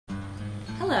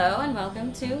Hello and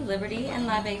welcome to Liberty and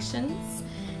Libations.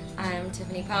 I'm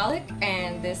Tiffany Pollock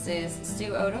and this is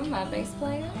Stu Odom, my bass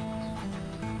player.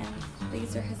 And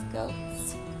these are his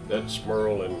goats. That's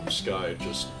Merle and Sky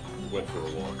just went for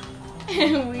a walk.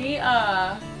 And we,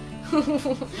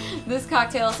 this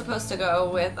cocktail is supposed to go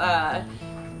with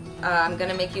I'm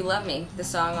Gonna Make You Love Me, the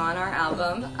song on our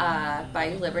album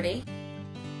by Liberty.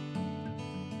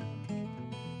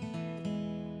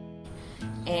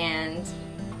 And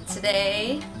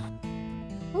today,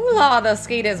 ooh, Lord, those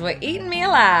skeeters were eating me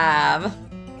alive.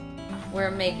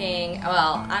 We're making,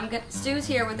 well, Stu's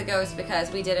here with the goats because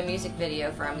we did a music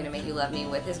video for I'm Gonna Make You Love Me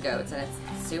with his goats, and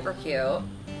it's super cute.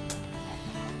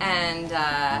 And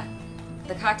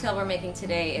the cocktail we're making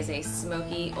today is a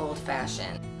smoky old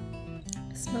fashioned.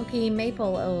 Smoky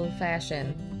maple old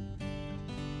fashioned.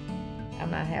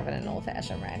 I'm not having an old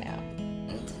fashioned right now.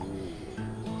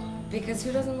 Because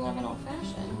who doesn't love an old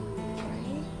fashioned,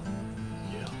 right?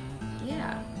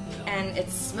 Yeah. And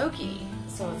it's smoky,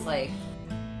 so it's like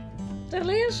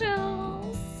delicious.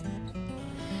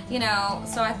 You know,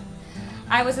 so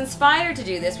I was inspired to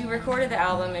do this. We recorded the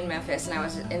album in Memphis, and I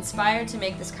was inspired to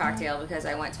make this cocktail because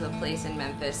I went to a place in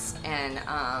Memphis and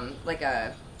like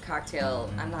a cocktail,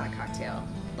 not a cocktail,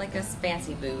 like a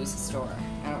fancy booze store.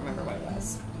 I don't remember what it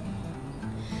was.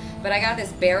 But I got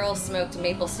this barrel smoked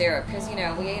maple syrup because, you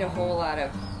know, we ate a whole lot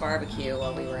of barbecue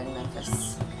while we were in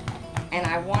Memphis. And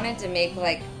I wanted to make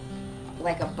like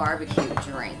a barbecue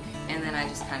drink. And then I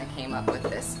just kind of came up with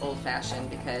this old fashioned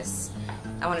because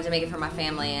I wanted to make it for my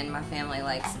family, and my family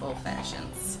likes old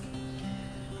fashions.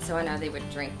 So I know they would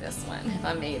drink this one if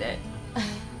I made it.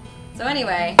 So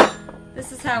anyway,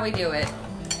 this is how we do it.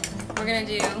 We're gonna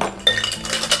do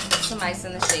some ice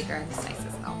in the shaker. This ice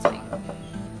is melting.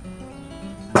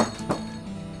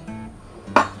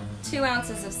 2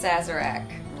 ounces of Sazarac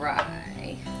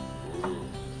Rye.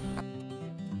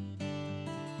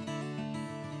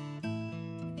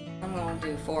 I'm gonna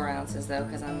do 4 ounces though,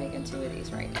 because I'm making 2 of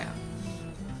these right now.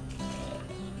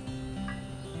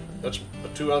 That's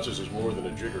 2 ounces is more than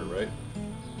a jigger, right?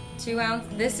 2 ounce.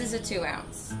 This is a 2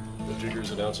 ounce. The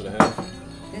jigger's 1.5 ounces.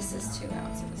 This is 2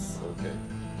 ounces. Okay.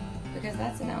 Because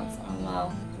that's 1 ounce. Oh well,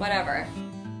 whatever.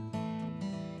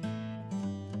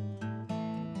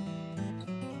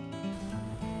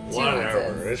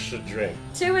 Whatever, it's a drink.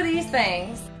 2 of these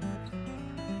things.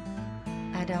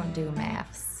 I don't do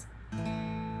maths.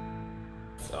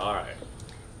 Alright.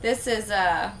 This is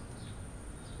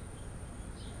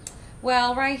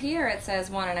well, right here it says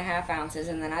 1.5 ounces,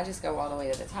 and then I just go all the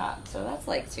way to the top. So that's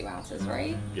like 2 ounces,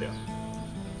 right? Yeah.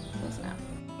 Close enough.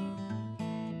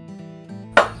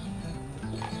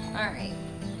 Alright.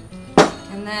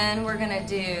 And then we're gonna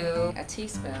do a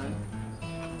teaspoon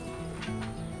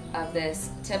of this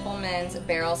Tipplemans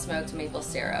barrel smoked maple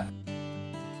syrup.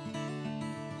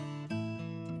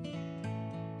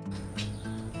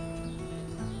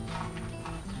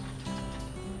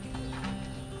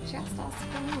 Just a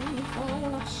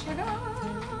spoonful of sugar.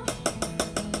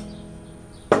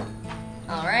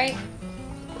 Alright.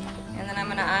 And then I'm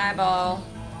gonna eyeball.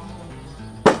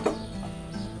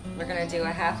 We're gonna do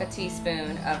 1/2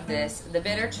 teaspoon of this The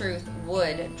Bitter Truth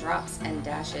Wood Drops and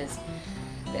Dashes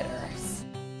Bitters.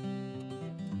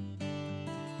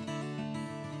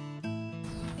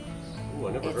 Ooh,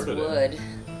 I never heard of Wood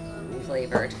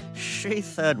flavored. She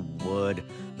said wood.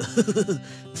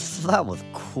 That was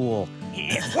cool.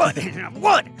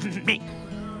 Wood!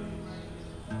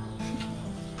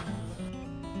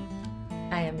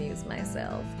 I amuse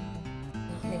myself.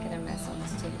 Making a mess on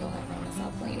this table. I promise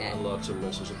I'll clean it. Lots of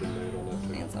messes have been made on that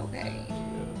table. It's okay.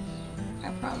 Yeah.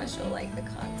 I promise you'll like the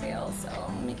cocktail, so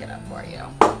I'll make it up for you.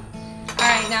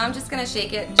 Alright, now I'm just gonna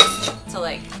shake it just to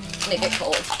like make it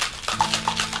cold.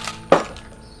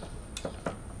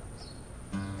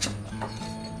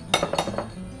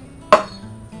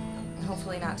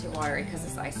 Hopefully not too watery because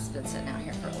this ice has been sitting out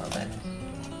here for a little bit.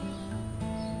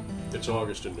 It's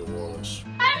August in New Orleans.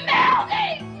 I'm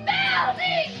melting!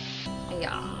 Melting!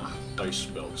 Yeah. Ice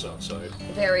melts outside.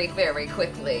 Very, very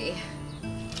quickly.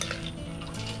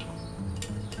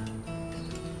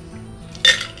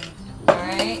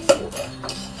 Alright.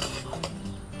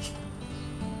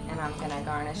 And I'm gonna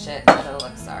garnish it with a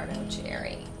Luxardo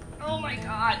Cherry. Oh my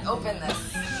god, open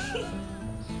this.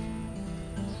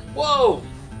 Whoa!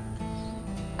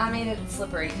 I made it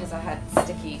slippery because I had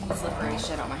sticky, slippery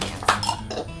shit on my hands.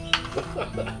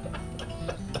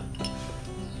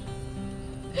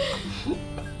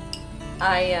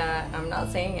 I'm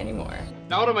not saying anymore.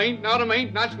 Know what I mean? Know what I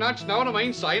mean? Nuts, know what I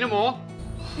mean? Say no more.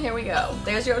 Here we go.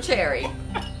 There's your cherry.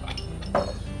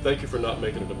 Thank you for not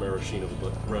making it a maraschino,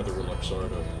 but rather a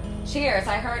Luxardo. Cheers.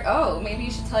 I heard. Oh, maybe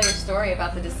you should tell your story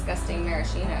about the disgusting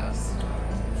maraschinos.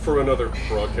 For another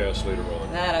broadcast later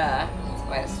on. That's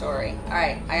quite a story. All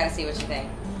right, I gotta see what you think.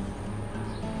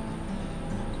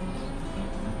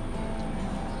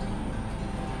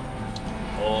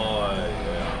 Oh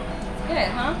yeah. It's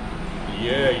good, huh?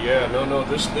 Yeah. No.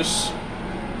 This.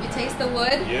 You taste the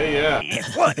wood? Yeah.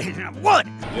 What? What?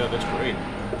 Yeah, that's great.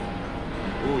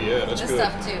 Oh yeah, that's This good.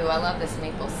 stuff too. I love this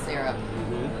maple syrup.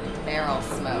 Barrel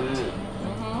smoked.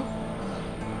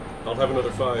 I'll have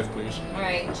another 5, please. All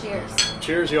right, cheers.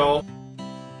 Cheers, y'all.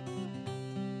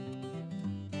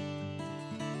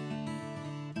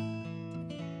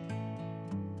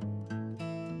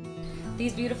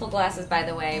 These beautiful glasses, by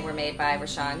the way, were made by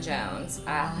Rashawn Jones.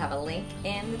 I'll have a link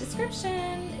in the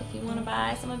description if you want to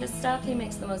buy some of his stuff. He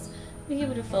makes the most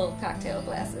beautiful cocktail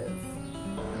glasses.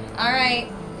 All right,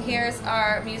 here's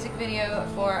our music video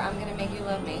for I'm Gonna Make You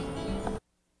Love Me.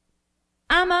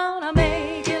 I'm gonna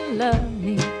make you love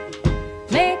me,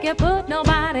 make you put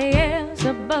nobody else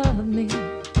above me.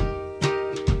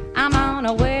 I'm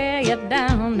gonna wear you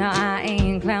down, now I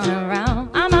ain't clowning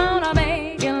around. I'm gonna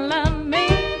make you love me,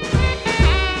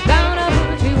 gonna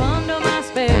put you under my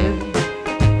spell,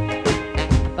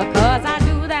 because I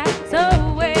do that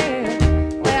so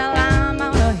well. Well, I'm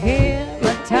gonna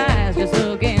hypnotize, just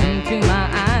look into my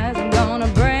eyes. I'm gonna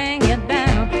bring you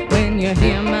down when you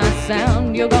hear my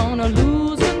sound. You're gonna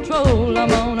lose control, I'm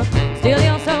gonna steal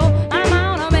your soul. I'm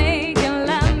gonna make you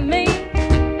love me,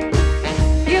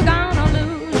 you're gonna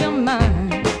lose your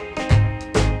mind.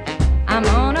 I'm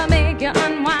gonna make you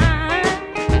unwind.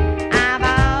 I've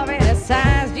already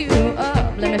sized you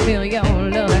up, let me fill your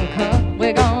loving cup.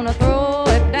 We're gonna throw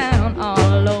it down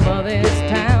all over this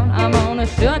town. I'm gonna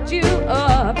shut you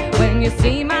up when you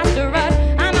see my strut.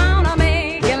 I'm gonna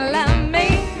make you love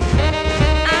me,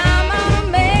 I'm gonna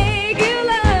make you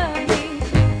love me,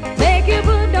 make you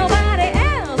put nobody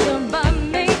else above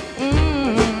me.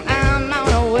 I'm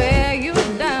gonna wear you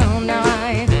down, now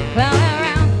I ain't clowning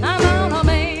around. I'm gonna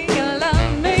make you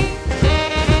love me.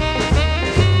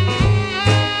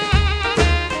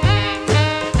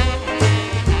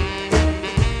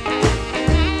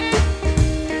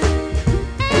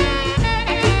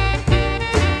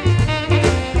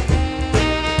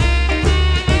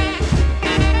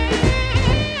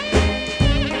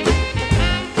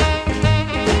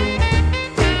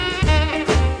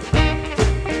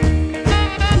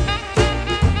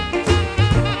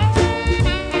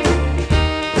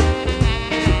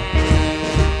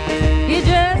 You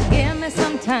just give me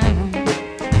some time,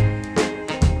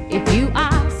 if you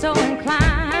are so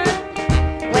inclined.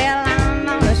 Well, I'm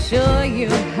gonna show you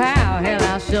how, hell,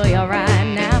 I'll show you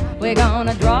right now. We're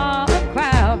gonna draw a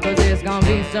crowd, cause it's gonna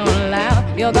be so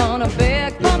loud. You're gonna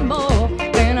beg for more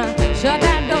when I shut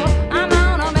that door. I'm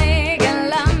gonna make you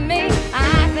love me,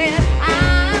 I said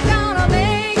I'm gonna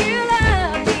make you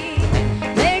love me,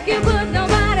 make you put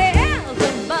nobody else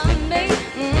above me.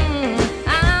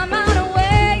 I'm gonna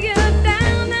wear you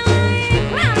down, now I ain't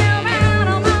clowning around.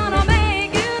 I'm gonna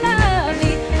make you love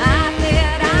me, I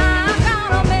said I'm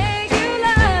gonna make you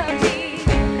love me,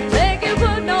 make you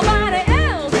put nobody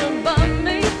else above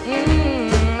me.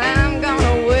 I'm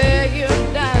gonna wear you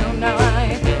down, now I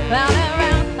ain't clowning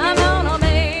around. I'm gonna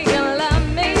make you love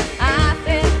me, I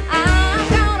said I'm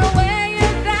gonna wear you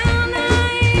down, now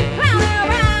I ain't clowning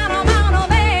around. I'm gonna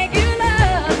make you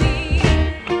love me.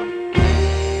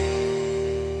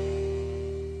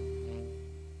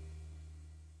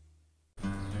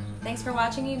 Thanks for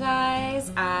watching, you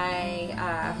guys.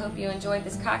 I hope you enjoyed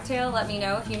this cocktail. Let me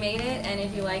know if you made it and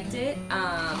if you liked it.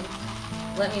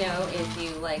 Let me know if you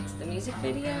liked the music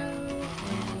video,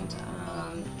 and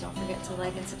don't forget to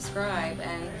like and subscribe,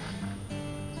 and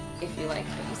if you liked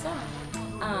what you saw.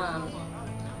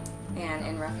 And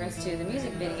in reference to the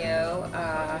music video,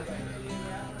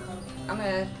 I'm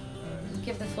gonna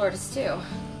give the floor to Stu.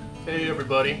 Hey,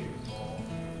 everybody.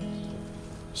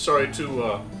 Sorry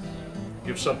to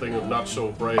give something of not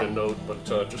so bright a note, but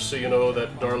just so you know,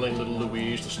 that darling little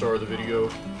Louise, the star of the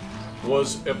video,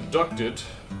 was abducted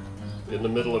in the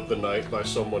middle of the night by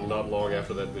someone not long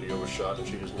after that video was shot, and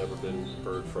she has never been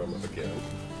heard from again.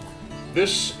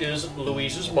 This is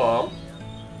Louise's mom,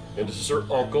 and this is her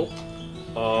uncle.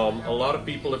 A lot of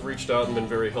people have reached out and been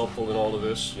very helpful in all of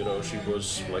this. You know, she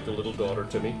was like a little daughter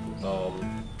to me.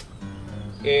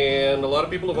 And a lot of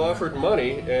people have offered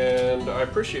money, and I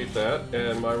appreciate that,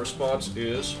 and my response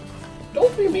is,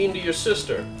 don't be mean to your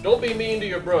sister. Don't be mean to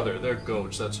your brother. They're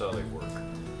goats, that's how they work.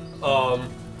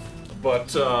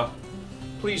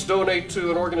 Please donate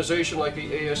to an organization like the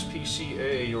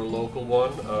ASPCA, your local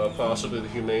one, possibly the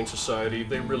Humane Society.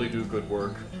 They really do good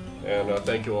work. And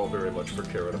thank you all very much for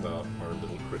caring about our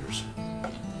little critters.